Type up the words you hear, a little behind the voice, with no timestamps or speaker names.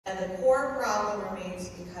And the core problem remains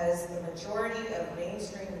because the majority of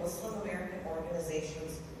mainstream Muslim American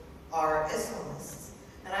organizations are Islamists.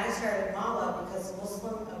 And I started Mala because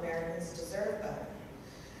Muslim Americans deserve better.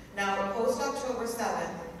 Now, post-October 7th,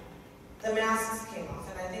 the masks came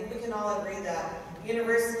off, and I think we can all agree that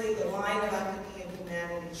universally the line of empathy and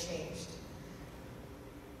humanity changed.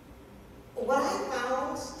 What I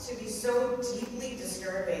found to be so deeply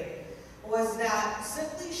disturbing was that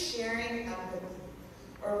simply sharing empathy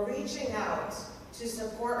or reaching out to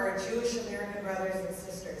support our Jewish American brothers and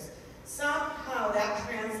sisters, somehow that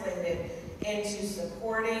translated into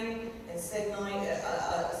supporting and signaling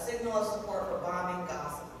a signal of support for bombing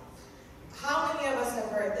Gaza. How many of us have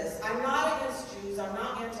heard this? I'm not against Jews, I'm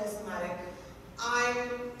not anti-Semitic, I'm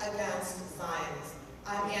against Zionism,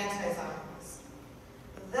 I'm anti-Zionist.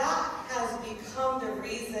 That has become the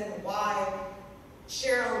reason why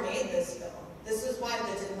Cheryl made this film. This is why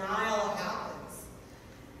the denial happens.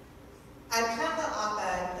 I penned the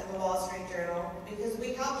op-ed in the Wall Street Journal because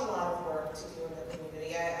we have a lot of work to do in the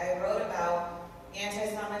community. I wrote about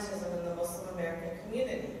anti-Semitism in the Muslim American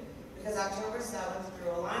community because October 7th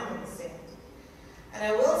drew a line in the sand. And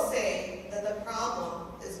I will say that the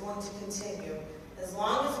problem is going to continue as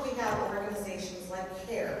long as we have organizations like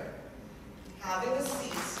CARE having a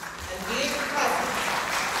seat and being present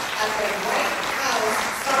at the White House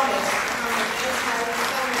Summit on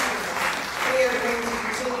anti-Semitism. We are going to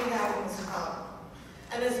continue having this problem.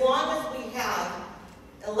 And as long as we have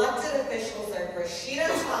elected officials like Rashida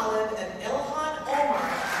Tlaib and Ilhan Omar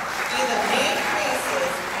be the main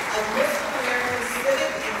faces of Muslim American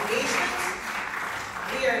civic engagement,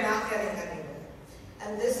 we are not getting anywhere.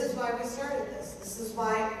 And this is why we started this. This is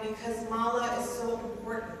why, because Mala is so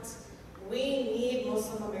important. We need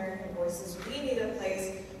Muslim American voices. We need a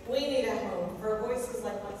place, we need a home for voices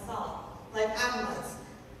like myself, like Ahmad's.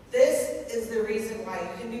 This is the reason why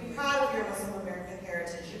you can be proud of your Muslim American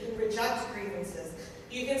heritage. You can reject grievances.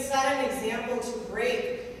 You can set an example to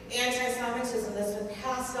break anti-Semitism that's been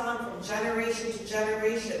passed on from generation to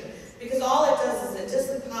generation. Because all it does is it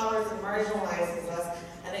disempowers and marginalizes us,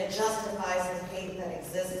 and it justifies the hate that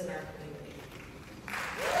exists in our community.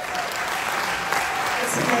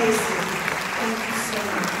 It's amazing. Thank you so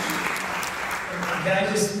much. Can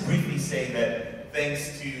I just briefly say that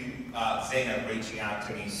thanks to Zainab reaching out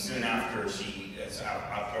to me soon after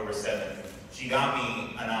October 7th, she got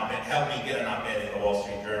me an op-ed, helped me get an op-ed in the Wall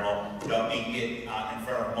Street Journal, helped me get in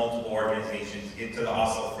front of multiple organizations, get to the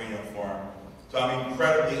Oslo Freedom Forum. So I'm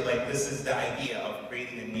incredibly, this is the idea of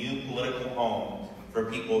creating a new political home for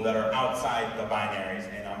people that are outside the binaries,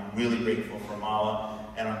 and I'm really grateful for Mala,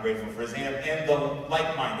 and I'm grateful for Zainab, and the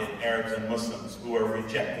like-minded Arabs and Muslims who are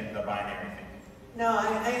rejecting the binary thing. No,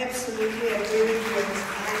 I absolutely agree with you.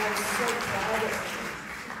 I am so proud of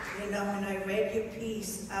you. You know, when I read your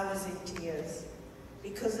piece, I was in tears.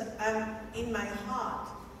 Because I'm, in my heart,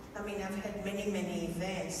 I mean, I've had many, many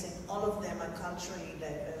events, and all of them are culturally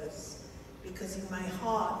diverse. Because in my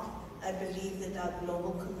heart, I believe that our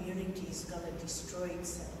global community is going to destroy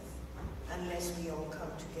itself unless we all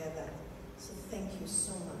come together. So thank you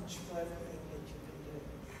so much for everything that you've been doing.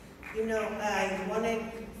 You know,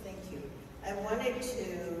 I wanted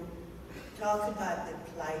to talk about the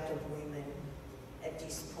plight of women at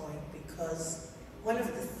this point, because one of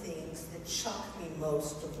the things that shocked me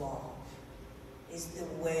most of all is the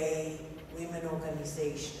way women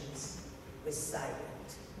organizations were silent.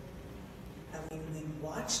 I mean, we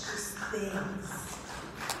watched these things.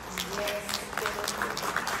 Yes,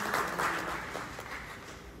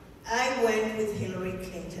 I went with Hillary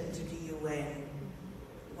Clinton to the UN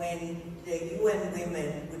when the UN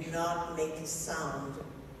women would not make a sound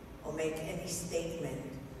or make any statement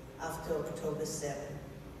after October 7th.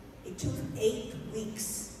 It took 8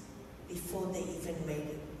 weeks before they even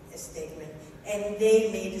made a statement. And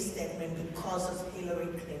they made a statement because of Hillary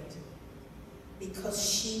Clinton. Because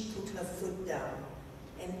she put her foot down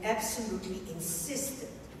and absolutely insisted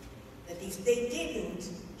that if they didn't,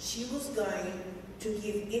 she was going to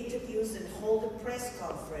give interviews and hold a press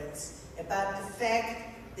conference about the fact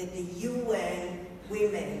that the UN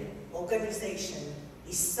Women organization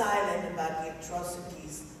is silent about the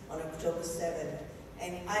atrocities on October 7th.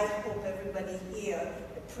 And I hope everybody here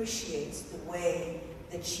appreciates the way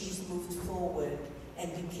that she's moved forward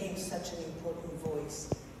and became such an important voice.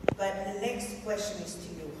 But the next question is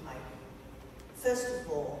to you, Heidi. First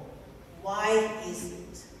of all, why is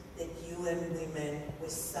it that UN women were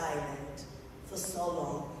silent for so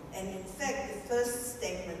long? And in fact, the first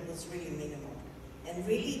statement was really minimal and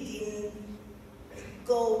really didn't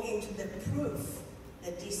go into the proof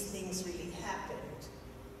that these things really happened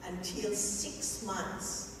until 6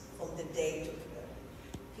 months from the date of her.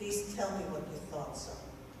 Please tell me what your thoughts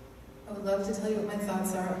are. I would love to tell you what my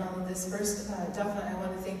thoughts are on all of this. First, Daphne, I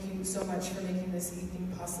want to thank you so much for making this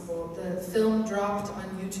evening possible. The film dropped on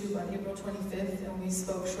YouTube on April 25th, and we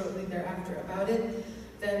spoke shortly thereafter about it.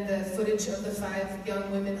 Then the footage of the 5 young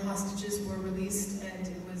women hostages were released, and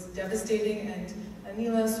it was devastating. And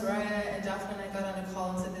Anila, Soraya, and Daphne and I got on a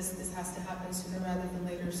call and said this has to happen sooner rather than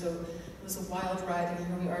later. So it was a wild ride, and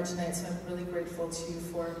here we are tonight. So I'm really grateful to you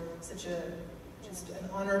for such just an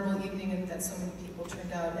honorable evening, and that so many people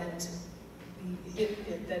turned out, and we hit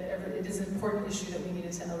it, it is an important issue that we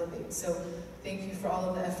needed to elevate. So thank you for all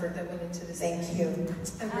of the effort that went into this. Thank you.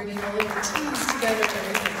 And bringing all of the teams together and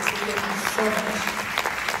everything. So thank you so much.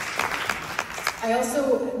 I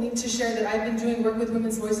also need to share that I've been doing work with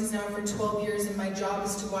Women's Voices now for 12 years, and my job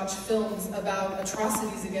is to watch films about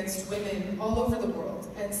atrocities against women all over the world.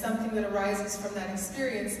 And something that arises from that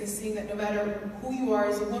experience is seeing that no matter who you are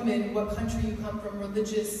as a woman, what country you come from,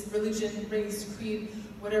 religion, race, creed,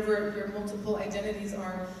 whatever your multiple identities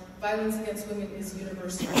are, violence against women is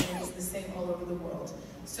universal and is the same all over the world.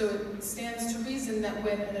 So it stands to reason that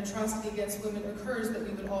when an atrocity against women occurs, that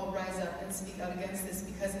we would all rise up and speak out against this,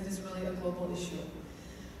 because it is really a global issue.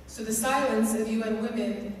 So the silence of UN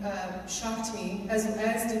Women shocked me, as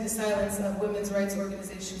did the silence of women's rights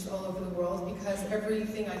organizations all over the world, because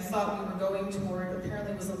everything I thought we were going toward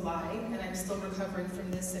apparently was a lie, and I'm still recovering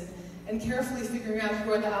from this and carefully figuring out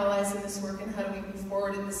who are the allies in this work and how do we move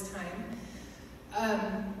forward at this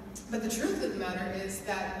time. But the truth of the matter is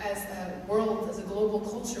that as a world, as a global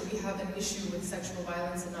culture, we have an issue with sexual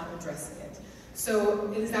violence and not addressing it.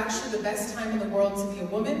 So it is actually the best time in the world to be a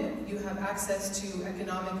woman. You have access to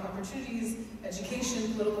economic opportunities,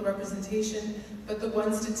 education, political representation, but the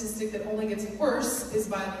one statistic that only gets worse is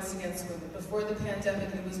violence against women. Before the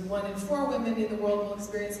pandemic, it was 1 in 4 women in the world will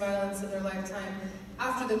experience violence in their lifetime.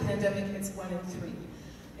 After the pandemic, it's 1 in 3.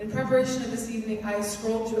 In preparation of this evening, I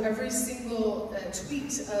scrolled through every single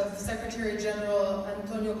tweet of Secretary General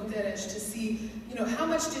Antonio Guterres to see, how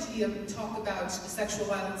much did he talk about the sexual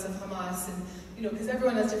violence of Hamas, and, because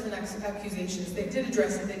everyone has different accusations. They did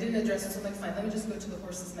address it, they didn't address it, so I'm like, fine, let me just go to the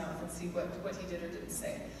horse's mouth and see what he did or didn't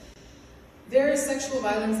say. There is sexual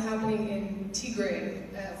violence happening in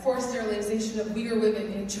Tigray, forced sterilization of Uyghur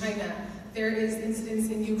women in China. There is incidents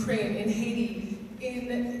in Ukraine, in Haiti,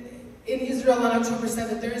 in Israel on October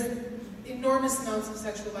 7th. There is enormous amounts of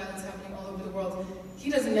sexual violence happening all over the world. He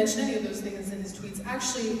doesn't mention any of those things in his tweets.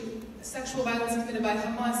 Actually, sexual violence committed by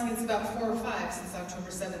Hamas gets about 4 or 5 since October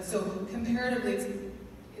 7th. So comparatively,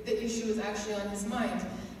 the issue is actually on his mind.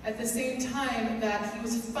 At the same time that he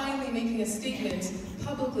was finally making a statement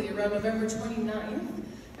publicly around November 29th,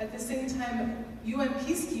 at the same time, UN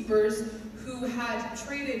peacekeepers who had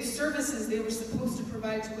traded services they were supposed to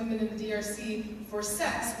provide to women in the DRC for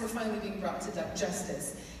sex were finally being brought to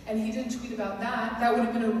justice. And he didn't tweet about that. That would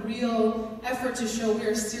have been a real effort to show we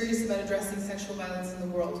are serious about addressing sexual violence in the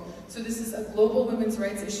world. So this is a global women's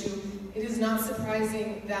rights issue. It is not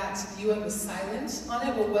surprising that the UN was silent on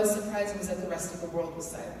it. What was surprising was that the rest of the world was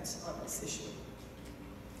silent on this issue.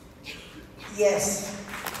 Yes.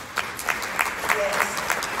 Yes.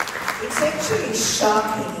 It's actually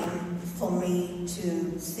shocking for me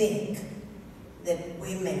to think that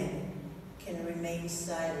women can remain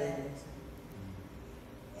silent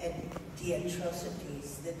at the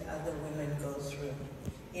atrocities that other women go through.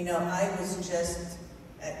 I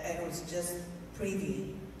was just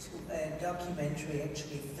privy to a documentary,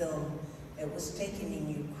 actually film, that was taken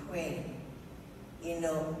in Ukraine,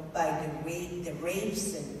 by the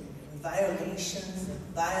rapes and violations and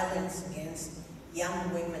violence against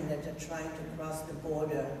young women that are trying to cross the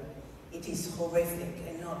border. It is horrific,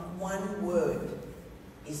 and not one word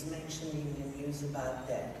is mentioned in the news about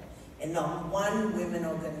that. And not one women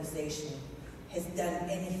organization has done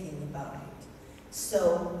anything about it.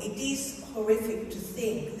 So it is horrific to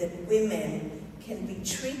think that women can be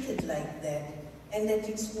treated like that and that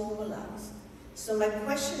it's normalized. So my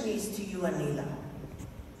question is to you, Anila.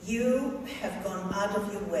 You have gone out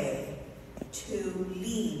of your way to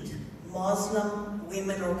lead Muslim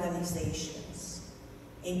women organizations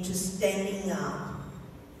into standing up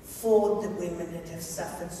for the women that have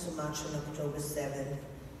suffered so much on October 7th,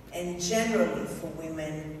 and generally for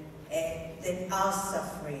women that are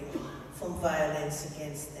suffering from violence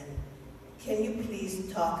against them. Can you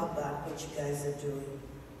please talk about what you guys are doing?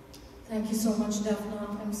 Thank you so much, Daphne.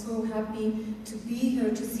 I'm so happy to be here,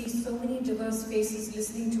 to see so many diverse faces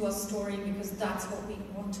listening to our story, because that's what we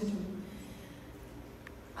want to do.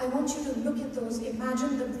 I want you to look at those,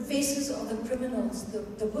 imagine the faces of the criminals,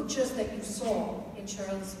 the butchers that you saw in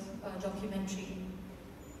Cheryl's documentary.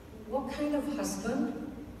 What kind of husband,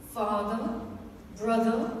 father,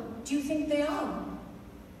 brother do you think they are?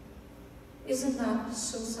 Isn't that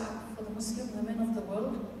so sad for the Muslim women of the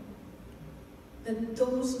world? That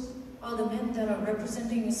those are the men that are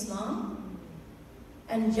representing Islam?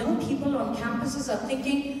 And young people on campuses are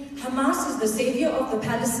thinking Hamas is the savior of the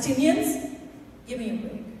Palestinians? Give me a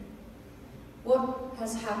break. What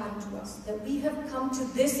has happened to us? That we have come to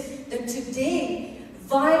this, that today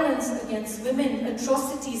violence against women,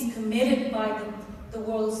 atrocities committed by the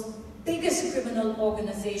world's biggest criminal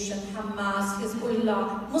organization, Hamas,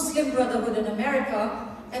 Hezbollah, Muslim Brotherhood in America,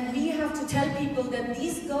 and we have to tell people that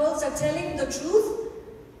these girls are telling the truth.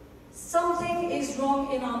 Something is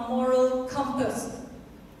wrong in our moral compass,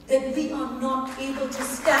 that we are not able to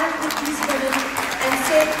stand with these women and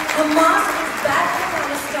say, Hamas is bad for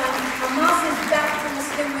Palestine, Hamas is bad for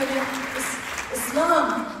Muslim women,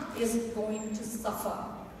 Islam is going to suffer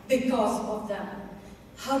because of them.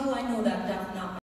 How do I know that, Daphna?